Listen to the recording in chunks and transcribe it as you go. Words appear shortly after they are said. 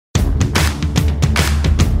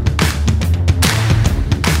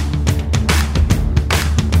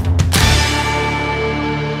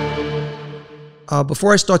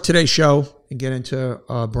Before I start today's show and get into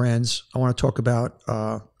brands, I want to talk about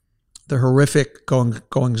the horrific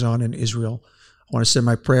goings on in Israel. I want to send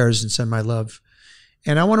my prayers and send my love.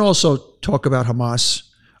 And I want to also talk about Hamas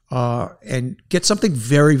and get something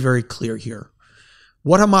very, very clear here.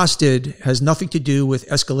 What Hamas did has nothing to do with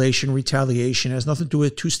escalation, retaliation, has nothing to do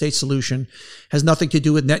with a two-state solution, has nothing to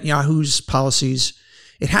do with Netanyahu's policies.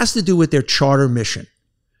 It has to do with their charter mission,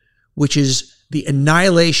 which is the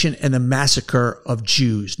annihilation and the massacre of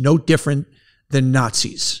Jews, no different than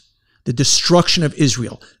Nazis, the destruction of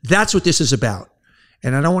Israel. That's what this is about.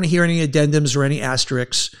 And I don't want to hear any addendums or any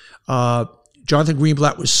asterisks. Jonathan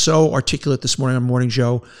Greenblatt was so articulate this morning on Morning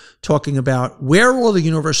Joe, talking about where are all the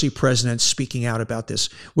university presidents speaking out about this?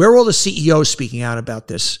 Where are all the CEOs speaking out about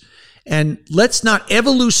this? And let's not ever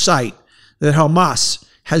lose sight that Hamas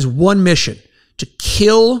has one mission: to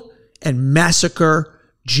kill and massacre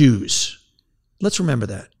Jews. Let's remember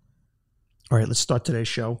that. All right, let's start today's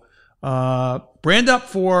show. Brand up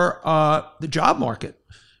for the job market.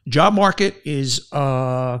 Job market is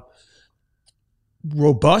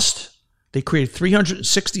robust. They created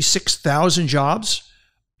 366,000 jobs,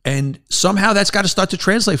 and somehow that's got to start to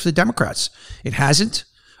translate for the Democrats. It hasn't.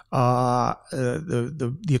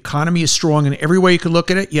 The economy is strong in every way you can look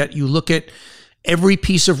at it, yet you look at every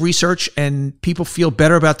piece of research and people feel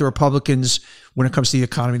better about the Republicans when it comes to the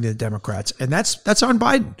economy than the Democrats. And that's on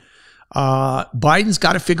Biden. Biden's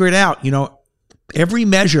got to figure it out. You know, every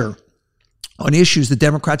measure on issues, the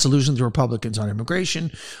Democrats are losing to the Republicans: on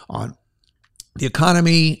immigration, on the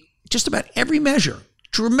economy, just about every measure,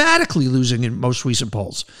 dramatically losing in most recent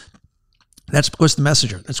polls. That's because the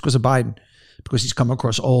messenger. That's because of Biden, because he's come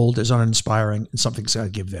across old, as uninspiring, and something's got to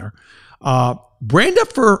give there. Brand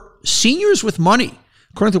up for seniors with money.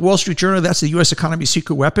 According to the Wall Street Journal, that's the U.S. economy's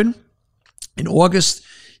secret weapon. In August,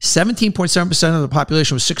 17.7% of the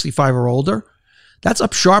population was 65 or older. That's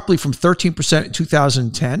up sharply from 13% in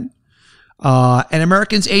 2010. And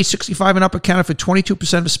Americans age 65 and up accounted for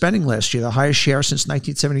 22% of spending last year, the highest share since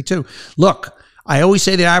 1972. Look, I always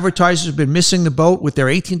say that advertisers have been missing the boat with their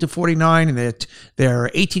 18 to 49 and their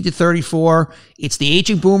 18 to 34. It's the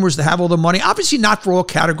aging boomers that have all the money. Obviously not for all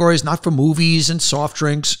categories, not for movies and soft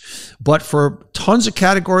drinks, but for tons of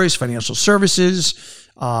categories: financial services,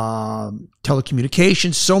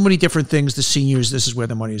 telecommunications, so many different things. The seniors, this is where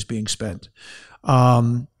the money is being spent.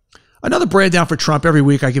 Another brand down for Trump. Every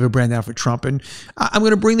week I give a brand down for Trump. And I'm going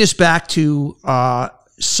to bring this back to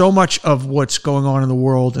so much of what's going on in the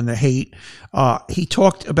world and the hate. He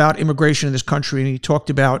talked about immigration in this country, and he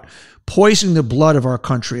talked about poisoning the blood of our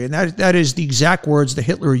country. And that is the exact words that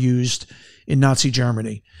Hitler used in Nazi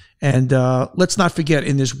Germany. And let's not forget,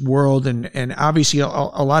 in this world, and obviously a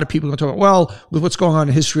lot of people are going to talk about, well, with what's going on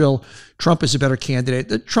in Israel, Trump is a better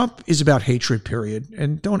candidate. Trump is about hatred, period.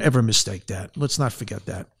 And don't ever mistake that. Let's not forget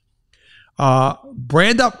that.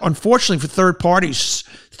 Brand up, unfortunately, for third parties.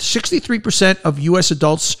 63% of U.S.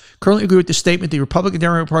 adults currently agree with the statement the Republican and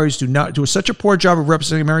Democratic parties do such a poor job of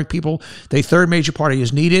representing American people. The third major party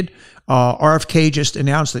is needed. RFK just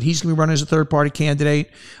announced that he's going to be running as a third party candidate.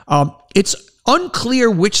 It's unclear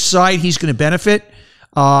which side he's going to benefit.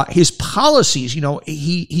 His policies, you know,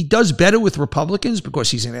 he does better with Republicans because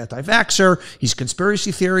he's an anti-vaxxer, he's a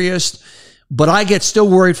conspiracy theorist. But I get still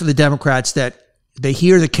worried for the Democrats that they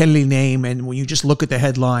hear the Kennedy name, and when you just look at the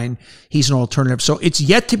headline, he's an alternative. So it's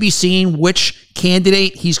yet to be seen which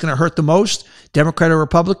candidate he's going to hurt the most, Democrat or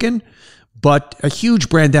Republican. But a huge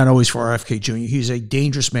brand down always for RFK Jr. He's a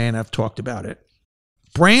dangerous man. I've talked about it.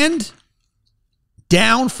 Brand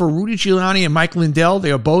down for Rudy Giuliani and Mike Lindell.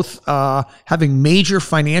 They are both having major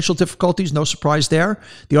financial difficulties. No surprise there.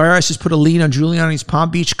 The IRS has put a lien on Giuliani's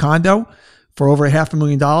Palm Beach condo for over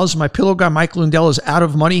 $500,000. My Pillow guy, Mike Lindell, is out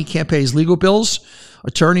of money. He can't pay his legal bills.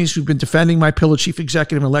 Attorneys who've been defending My Pillow chief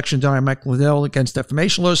executive and election denier Mike Lindell against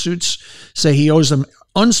defamation lawsuits say he owes them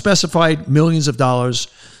unspecified millions of dollars.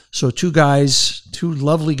 So two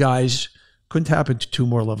lovely guys, couldn't happen to two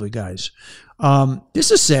more lovely guys.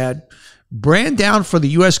 This is sad. Brand down for the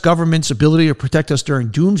U.S. government's ability to protect us during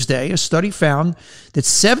doomsday. A study found that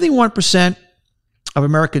 71% of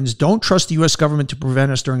Americans don't trust the U.S. government to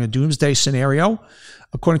prevent us during a doomsday scenario,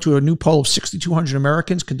 according to a new poll of 6,200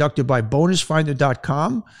 Americans conducted by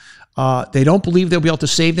bonusfinder.com. They don't believe they'll be able to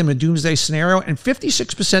save them in a doomsday scenario, and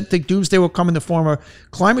 56% think doomsday will come in the form of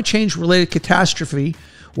climate change-related catastrophe,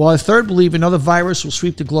 while a third believe another virus will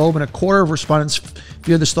sweep the globe, and a quarter of respondents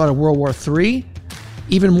fear the start of World War III.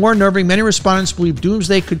 Even more unnerving, many respondents believe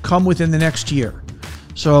doomsday could come within the next year.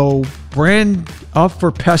 So brand up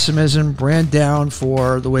for pessimism, brand down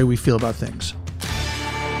for the way we feel about things.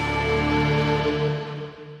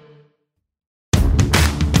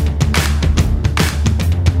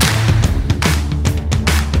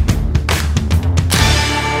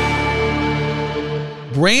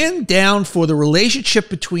 brand down for the relationship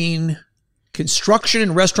between construction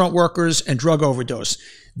and restaurant workers and drug overdose.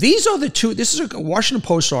 These are the two, this is a Washington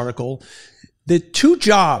Post article, the two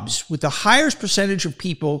jobs with the highest percentage of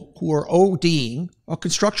people who are ODing are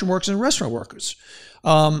construction workers and restaurant workers.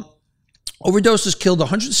 Overdoses killed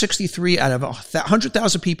 163 out of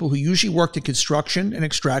 100,000 people who usually worked in construction and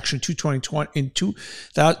extraction in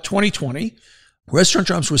 2020. Restaurant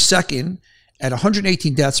jobs were second at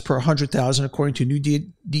 118 deaths per 100,000, according to new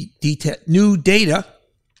data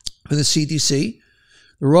for the CDC.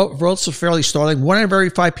 The results are fairly startling. 1 in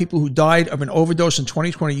every 5 people who died of an overdose in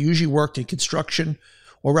 2020 usually worked in construction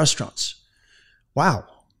or restaurants. Wow.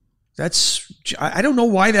 I don't know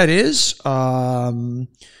why that is. But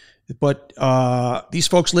these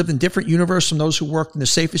folks lived in different universes from those who worked in the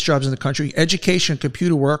safest jobs in the country. Education and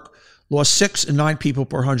computer work lost 6 and 9 people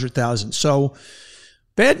per 100,000. So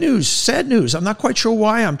bad news, sad news. I'm not quite sure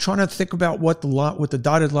why. I'm trying to think about what the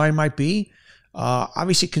dotted line might be.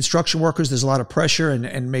 Obviously, construction workers, there's a lot of pressure,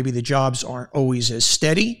 and maybe the jobs aren't always as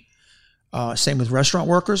steady. Same with restaurant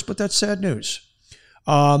workers, but that's sad news.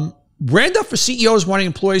 Brand up for CEOs wanting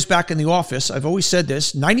employees back in the office. I've always said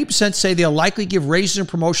this. 90% say they'll likely give raises and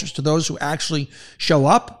promotions to those who actually show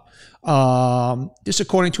up. This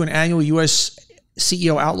according to an annual U.S.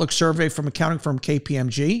 CEO Outlook survey from accounting firm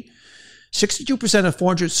KPMG. 62% of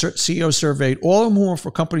 400 CEOs surveyed, all of whom are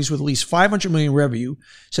for companies with at least 500 million revenue,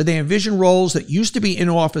 said they envision roles that used to be in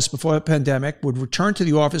office before the pandemic would return to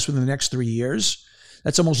the office within the next 3 years.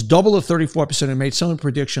 That's almost double the 34% who made similar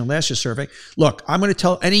prediction in last year's survey. Look, I'm going to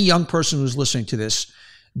tell any young person who's listening to this,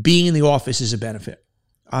 being in the office is a benefit.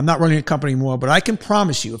 I'm not running a company anymore, but I can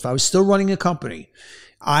promise you, if I was still running a company,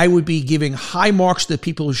 I would be giving high marks to the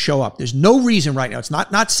people who show up. There's no reason right now. It's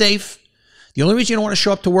not safe. The only reason you don't want to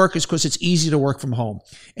show up to work is because it's easy to work from home.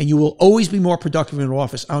 And you will always be more productive in an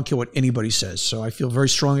office. I don't care what anybody says. So I feel very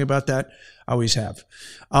strongly about that. I always have.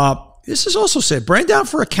 This is also said, brand down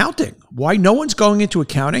for accounting. Why no one's going into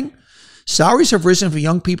accounting? Salaries have risen for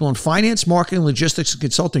young people in finance, marketing, logistics, and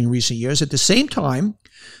consulting in recent years. At the same time,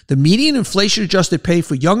 the median inflation-adjusted pay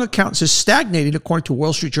for young accountants has stagnated, according to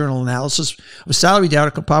Wall Street Journal analysis of salary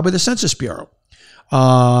data compiled by the Census Bureau.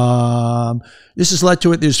 This has led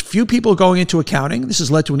to there's few people going into accounting. This has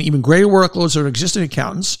led to an even greater workload of existing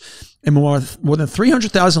accountants, and more than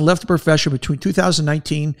 300,000 left the profession between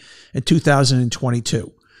 2019 and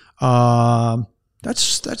 2022.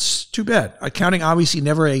 That's too bad. Accounting, obviously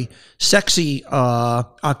never a sexy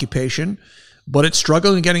occupation, but it's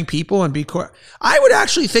struggling getting people and I would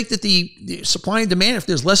actually think that the supply and demand, if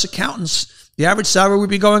there's less accountants, the average salary would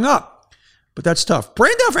be going up. But that's tough.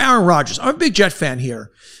 Brand down for Aaron Rodgers. I'm a big Jet fan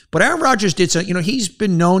here. But Aaron Rodgers did some, he's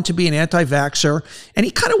been known to be an anti-vaxxer. And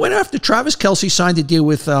he kind of went after Travis Kelce signed a deal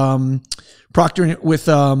with Pfizer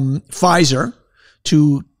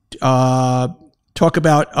to talk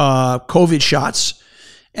about COVID shots.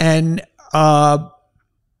 And Aaron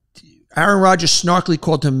Rodgers snarkily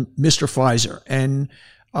called him Mr. Pfizer. And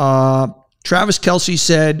Travis Kelce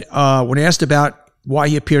said, when asked about why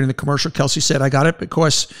he appeared in the commercial, Kelce said, I got it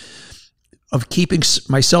because of keeping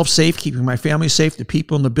myself safe, keeping my family safe, the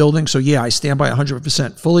people in the building. So yeah, I stand by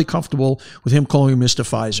 100%, fully comfortable with him calling me Mr.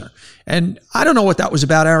 Pfizer. And I don't know what that was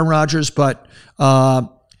about, Aaron Rodgers, but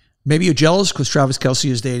maybe you're jealous because Travis Kelce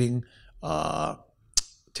is dating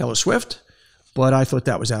Taylor Swift, but I thought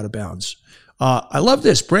that was out of bounds. I love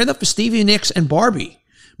this. Brand up for Stevie Nicks and Barbie.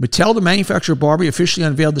 Mattel, the manufacturer of Barbie, officially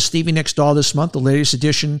unveiled the Stevie Nicks doll this month, the latest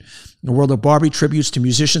edition in the world of Barbie tributes to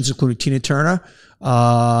musicians including Tina Turner,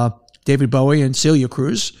 David Bowie, and Celia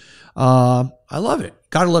Cruz. I love it.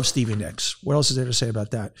 Gotta love Stevie Nicks. What else is there to say about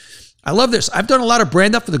that? I love this. I've done a lot of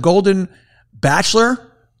brand up for the Golden Bachelor.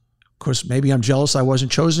 Of course, maybe I'm jealous I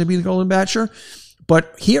wasn't chosen to be the Golden Bachelor.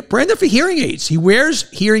 But here, brand up for hearing aids. He wears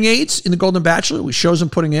hearing aids in the Golden Bachelor, which shows him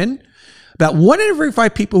putting in. About 1 in every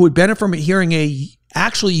 5 people who would benefit from a hearing aid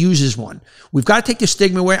actually uses one. We've got to take the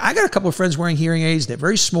stigma away. I got a couple of friends wearing hearing aids. They're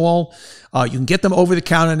very small. You can get them over the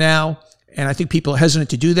counter now. And I think people are hesitant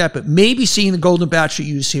to do that, but maybe seeing the Golden Bachelor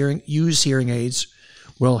use hearing aids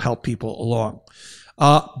will help people along.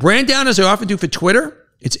 Brand down, as I often do for Twitter,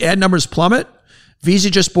 its ad numbers plummet. Visa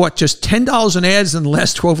just bought just $10 in ads in the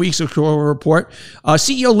last 12 weeks, according to a report.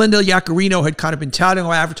 CEO Linda Yaccarino had kind of been touting,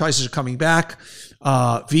 advertisers are coming back.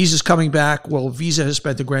 Visa's coming back. Well, Visa has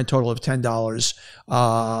spent a grand total of $10.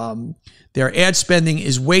 Their ad spending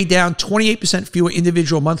is way down, 28% fewer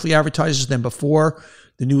individual monthly advertisers than before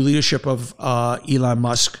the new leadership of Elon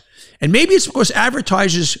Musk. And maybe it's because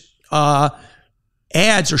advertisers'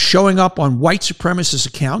 ads are showing up on white supremacist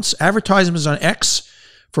accounts. Advertisements on X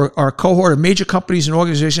for our cohort of major companies and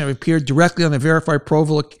organizations that have appeared directly on the verified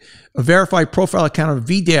profile account of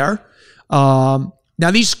VDare. Now,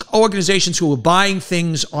 these organizations who are buying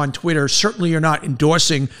things on Twitter certainly are not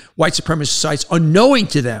endorsing white supremacist sites. Unknowing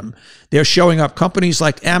to them, they're showing up. Companies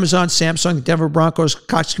like Amazon, Samsung, the Denver Broncos,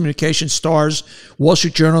 Cox Communications, Stars, Wall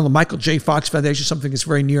Street Journal, the Michael J. Fox Foundation, something that's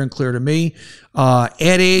very near and clear to me, Ad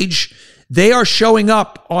Age. They are showing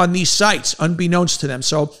up on these sites unbeknownst to them.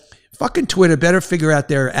 So fucking Twitter better figure out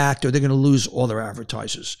their act or they're going to lose all their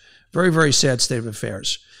advertisers. Very, very sad state of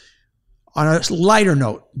affairs. On a lighter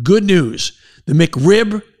note, good news. The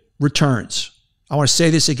McRib returns. I want to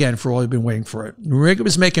say this again for all who've been waiting for it. McRib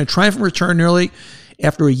is making a triumphant return nearly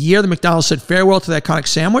after a year. The McDonald's said farewell to the iconic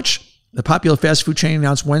sandwich. The popular fast food chain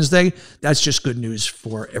announced Wednesday. That's just good news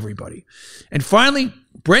for everybody. And finally,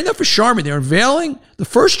 brand for Charmin. They're unveiling the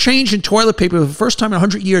first change in toilet paper for the first time in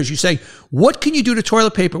 100 years. You say, what can you do to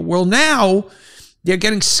toilet paper? Well, now they're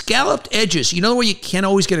getting scalloped edges. You know the way you can't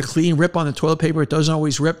always get a clean rip on the toilet paper? It doesn't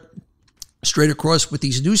always rip straight across. With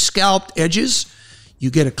these new scalloped edges, you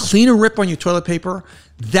get a cleaner rip on your toilet paper.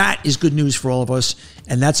 That is good news for all of us.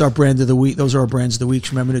 And that's our brand of the week. Those are our brands of the week.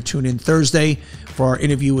 Remember to tune in Thursday for our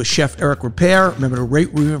interview with Chef Eric Repair. Remember to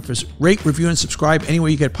rate, review, and subscribe anywhere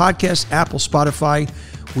you get podcasts, Apple, Spotify.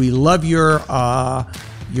 We love your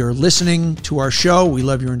listening to our show. We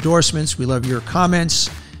love your endorsements. We love your comments.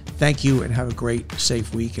 Thank you and have a great,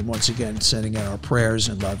 safe week. And once again, sending out our prayers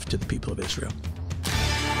and love to the people of Israel.